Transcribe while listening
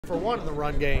for one, in the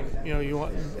run game, you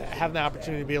want have the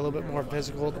opportunity to be a little bit more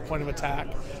physical at the point of attack.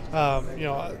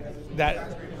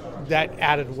 That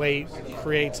added weight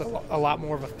creates a lot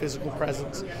more of a physical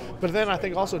presence. But then I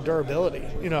think also durability.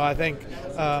 I think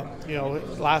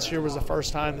last year was the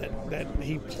first time that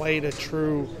he played a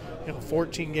true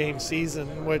 14-game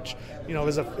season, which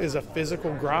is a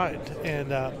physical grind,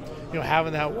 and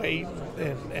having that weight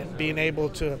and being able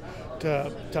to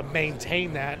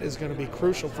maintain that is going to be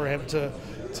crucial for him to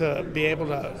be able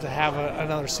to have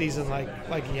another season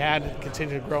like he had and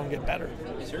continue to grow and get better.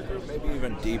 Is your group maybe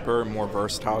even deeper and more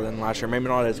versatile than last year? Maybe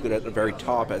not as good at the very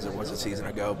top as it was a season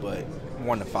ago, but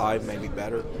 1 to 5 maybe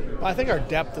better. I think our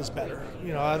depth is better.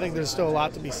 I think there's still a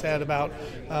lot to be said about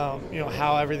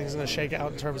how everything's going to shake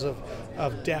out in terms of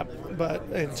depth, but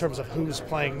in terms of who's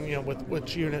playing with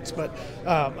which units. But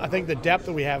I think the depth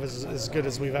that we have is as good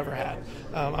as we've ever had.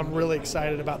 I'm really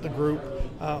excited about the group.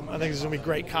 I think there's going to be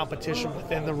great competition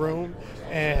within the room,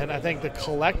 and I think the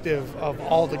collective of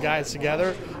all the guys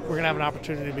together, we're going to have an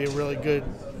opportunity to be a really good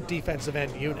defensive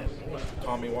end unit.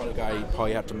 Tommy, one guy you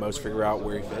probably have to most figure out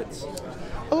where he fits.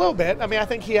 A little bit. I mean, I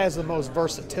think he has the most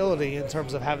versatility in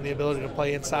terms of having the ability to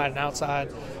play inside and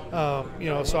outside.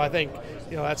 So I think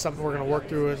that's something we're going to work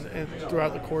through and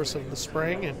throughout the course of the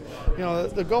spring. And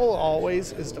the goal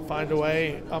always is to find a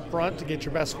way up front to get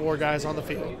your best 4 guys on the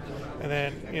field. And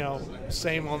then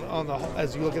same on the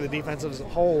as you look at the defense as a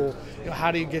whole.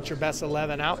 How do you get your best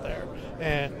 11 out there?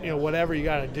 And whatever you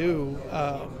got to do,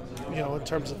 in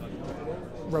terms of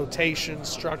rotation,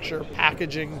 structure,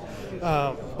 packaging,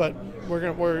 but we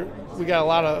got a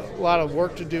lot of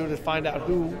work to do to find out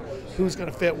who's going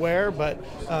to fit where. But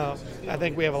I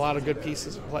think we have a lot of good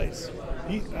pieces in place.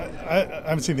 I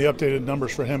haven't seen the updated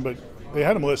numbers for him, but they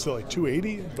had him listed like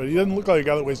 280, but he doesn't look like a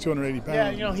guy that weighs 280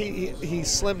 pounds. Yeah, he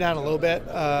slimmed down a little bit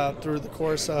through the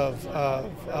course of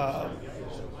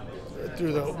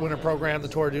through the winter program, the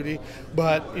tour duty,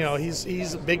 but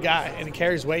he's a big guy and he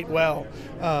carries weight well,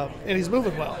 and he's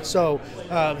moving well. So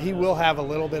he will have a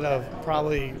little bit of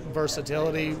probably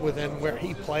versatility within where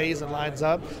he plays and lines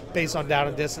up based on down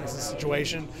and distance and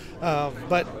situation.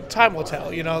 But time will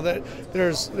tell. That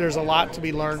there's a lot to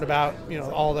be learned about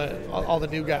all the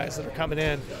new guys that are coming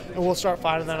in, and we'll start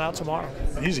finding that out tomorrow.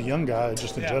 He's a young guy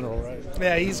just in general, right?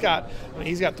 Yeah, he's got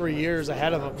 3 years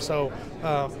ahead of him, so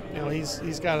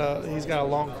he's got a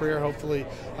long career, hopefully,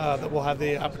 that we'll have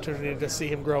the opportunity to see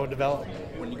him grow and develop.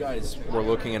 When you guys were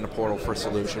looking in the portal for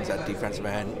solutions at defensive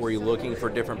end, were you looking for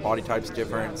different body types,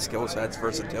 different skill sets,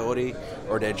 versatility,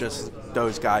 or did just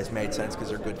those guys made sense because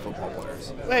they're good football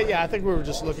players? Well, yeah, I think we were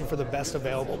just looking for the best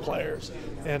available players,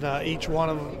 and each one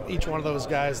of those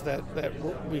guys that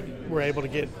we were able to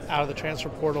get out of the transfer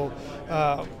portal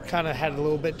kind of had a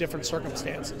little bit different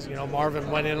circumstances.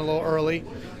 Marvin went in a little early,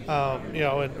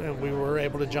 and we were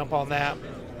able to jump on that.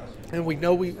 And we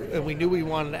knew we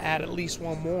wanted to add at least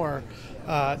one more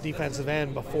defensive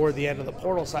end before the end of the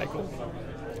portal cycle.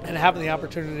 And having the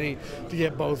opportunity to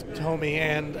get both Tommy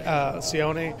and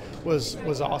Sione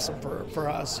was awesome for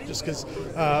us, just because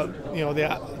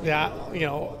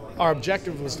our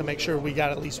objective was to make sure we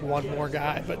got at least one more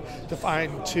guy, but to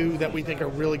find 2 that we think are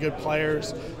really good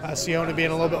players, Sione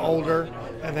being a little bit older,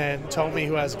 and then Tommy,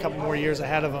 who has a couple more years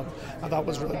ahead of him, I thought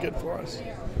was really good for us.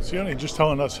 Sione just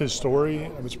telling us his story,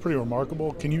 it was pretty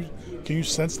remarkable. Can you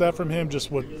sense that from him, just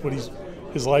what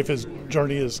his life, his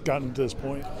journey has gotten to this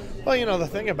point? Well, the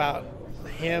thing about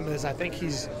him is I think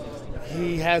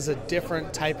he has a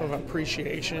different type of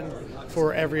appreciation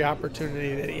for every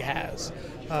opportunity that he has.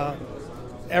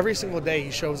 Every single day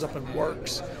he shows up and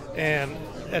works, and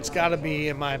that's got to be,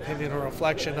 in my opinion, a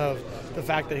reflection of the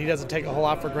fact that he doesn't take a whole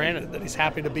lot for granted, that he's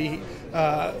happy to be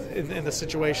in the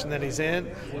situation that he's in,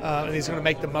 and he's going to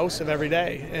make the most of every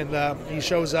day. And he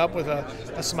shows up with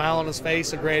a smile on his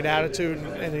face, a great attitude,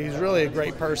 and he's really a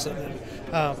great person. And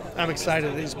I'm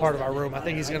excited that he's part of our room. I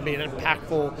think he's going to be an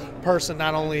impactful person,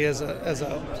 not only as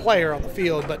a player on the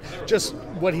field, but just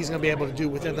what he's going to be able to do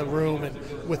within the room and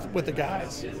with the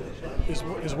guys.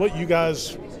 Is what you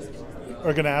guys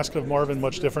are going to ask of Marvin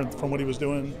much different from what he was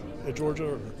doing at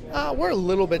Georgia? We're a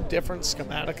little bit different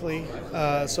schematically,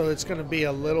 so it's going to be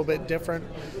a little bit different.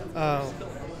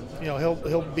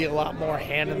 He'll be a lot more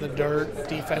hand in the dirt,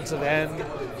 defensive end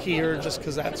here, just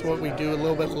because that's what we do. A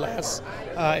little bit less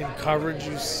in coverage.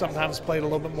 You sometimes played a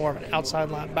little bit more of an outside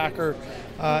linebacker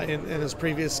in his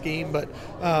previous scheme, but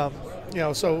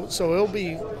so it'll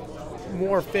be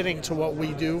more fitting to what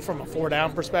we do from a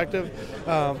 4-down perspective,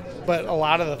 but a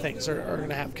lot of the things are going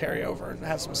to have carryover and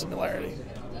have some similarity.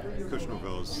 Coach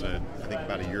Norvell said, I think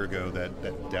about a year ago,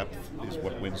 that depth is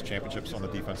what wins championships on the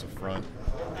defensive front.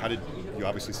 How did you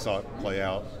obviously saw it play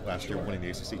out last year, winning the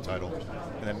ACC title,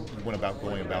 and then you went about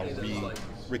going about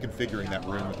reconfiguring that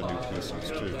room with the new pieces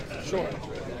too? Sure.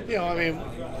 I mean,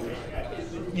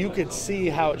 you could see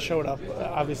how it showed up.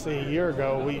 Obviously, a year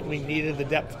ago, we needed the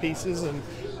depth pieces, and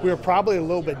we were probably a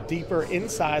little bit deeper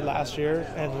inside last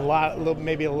year, and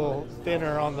maybe a little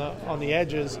thinner on the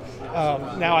edges.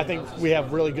 Now I think we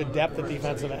have really good depth at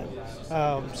defensive end.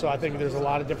 So I think there's a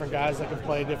lot of different guys that can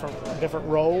play different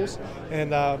roles,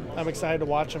 and I'm excited to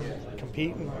watch them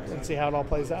compete and see how it all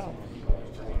plays out.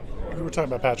 We were talking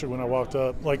about Patrick when I walked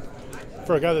up. Like,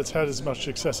 for a guy that's had as much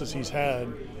success as he's had,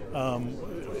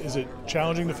 is it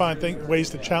challenging to find ways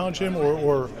to challenge him,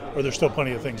 or are there still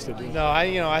plenty of things to do? No,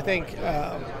 I think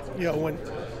when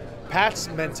Pat's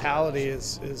mentality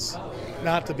is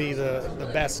not to be the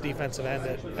best defensive end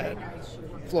at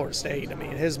Florida State. I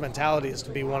mean, his mentality is to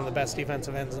be one of the best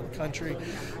defensive ends in the country,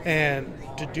 and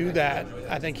to do that,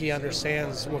 I think he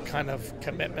understands what kind of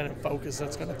commitment and focus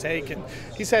that's going to take. And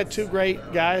he's had two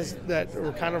great guys that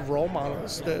were kind of role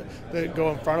models that go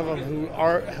in front of him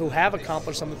who have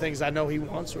accomplished some of the things I know he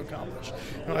wants to accomplish.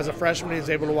 As a freshman, he was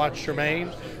able to watch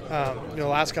Jermaine. The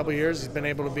last couple of years, he's been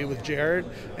able to be with Jared,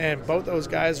 and both those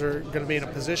guys are going to be in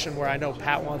a position where I know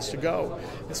Pat wants to go.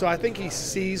 And so I think he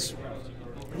sees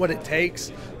what it takes,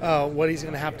 what he's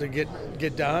going to have to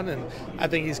get done, and I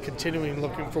think he's continuing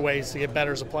looking for ways to get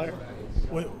better as a player.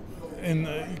 And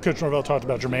Coach Norvell talked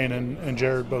about Jermaine and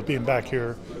Jared both being back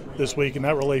here this week, and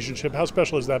that relationship. How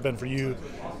special has that been for you,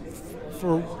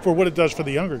 for what it does for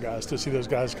the younger guys to see those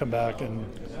guys come back, and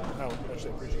how much they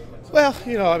appreciate it? Well,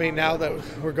 I mean, now that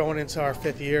we're going into our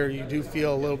fifth year, you do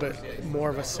feel a little bit more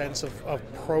of a sense of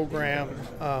program,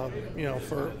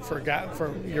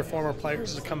 for your former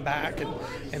players to come back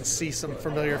and see some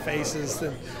familiar faces.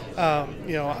 And,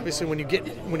 obviously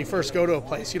when you first go to a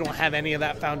place, you don't have any of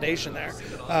that foundation there.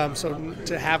 So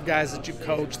to have guys that you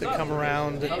coach that come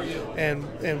around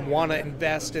and want to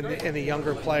invest in the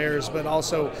younger players, but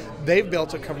also they've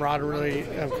built a camaraderie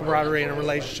and a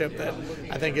relationship that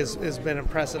I think has been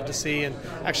impressive to see. And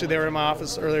actually, they were in my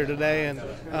office earlier today, and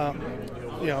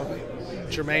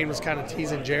Jermaine was kind of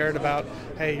teasing Jared about,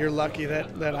 hey, you're lucky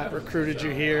that I recruited you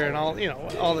here, and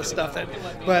all this stuff.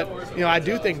 But I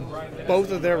do think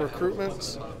both of their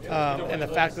recruitments and the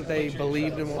fact that they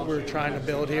believed in what we were trying to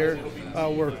build here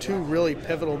were two really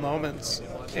pivotal moments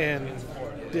in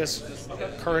this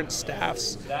current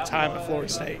staff's time at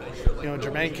Florida State.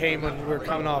 Jermaine came when we were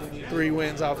coming off 3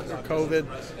 wins off of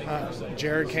COVID.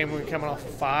 Jared came when we were coming off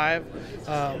 5.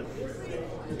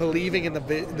 Believing in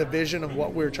the vision of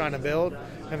what we were trying to build,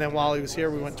 and then while he was here,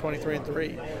 we went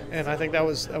 23-3, and I think that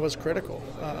was critical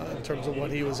in terms of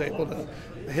what he was able to,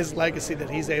 his legacy that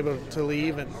he's able to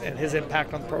leave, and his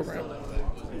impact on the program.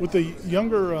 With the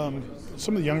younger,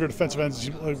 some of the younger defensive ends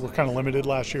were kind of limited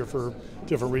last year for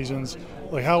different reasons.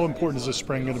 Like, how important is this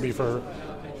spring going to be for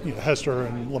Hester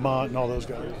and Lamont and all those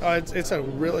guys? It's a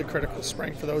really critical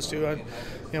spring for those two. And,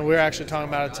 we were actually talking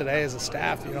about it today as a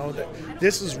staff. That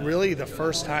this is really the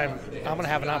first time I'm going to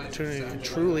have an opportunity to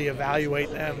truly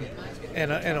evaluate them in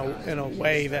a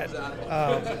way that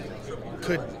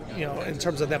could, in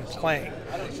terms of them playing.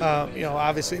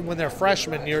 Obviously when they're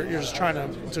freshmen, you're just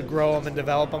trying to grow them and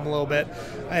develop them a little bit.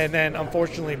 And then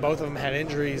unfortunately both of them had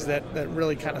injuries that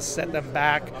really kind of set them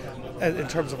back in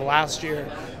terms of last year.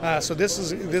 So this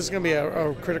is going to be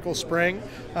a critical spring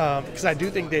because I do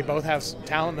think they both have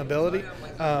talent and ability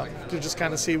to just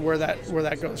kind of see where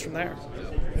that goes from there.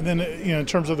 And then in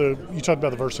terms of you talked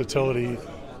about the versatility.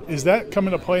 Is that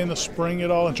coming to play in the spring at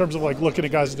all in terms of like looking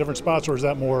at guys at different spots, or is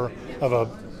that more of a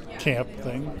camp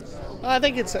thing? I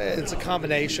think it's a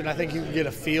combination. I think you can get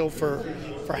a feel for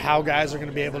how guys are going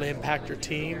to be able to impact your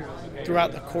team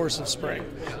throughout the course of spring.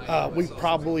 We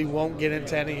probably won't get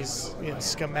into any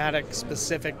schematic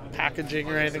specific packaging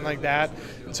or anything like that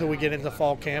until we get into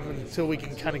fall camp, and until we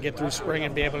can kind of get through spring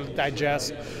and be able to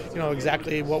digest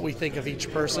exactly what we think of each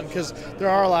person, because there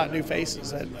are a lot of new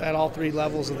faces at all 3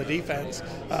 levels of the defense.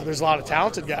 There's a lot of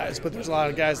talented guys, but there's a lot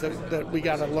of guys that we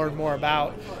got to learn more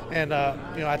about, and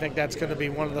I think that's going to be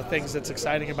one of the things that's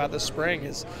exciting about this spring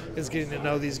is getting to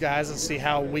know these guys and see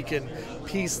how we can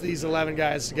piece these 11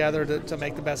 guys together to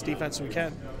make the best defense we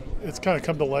can. It's kind of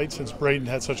come to light since Braden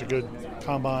had such a good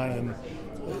combine and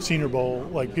Senior Bowl.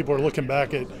 Like, people are looking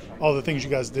back at all the things you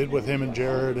guys did with him and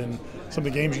Jared and some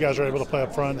of the games you guys were able to play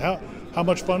up front. How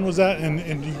much fun was that?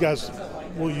 And you guys,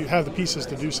 will you have the pieces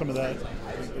to do some of that?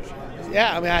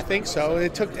 Yeah, I think so.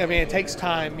 It takes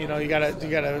time. You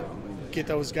gotta get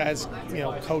those guys,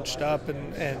 coached up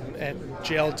and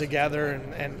gelled together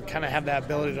and kind of have that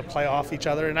ability to play off each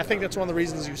other. And I think that's one of the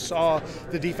reasons you saw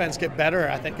the defense get better,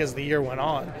 I think, as the year went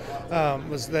on,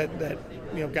 was that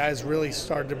guys really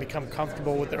started to become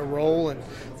comfortable with their role and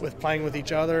with playing with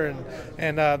each other.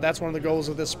 And that's one of the goals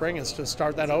of this spring, is to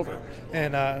start that over.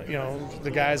 And,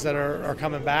 the guys that are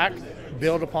coming back,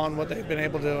 build upon what they've been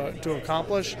able to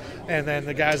accomplish, and then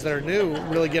the guys that are new,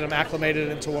 really get them acclimated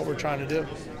into what we're trying to do.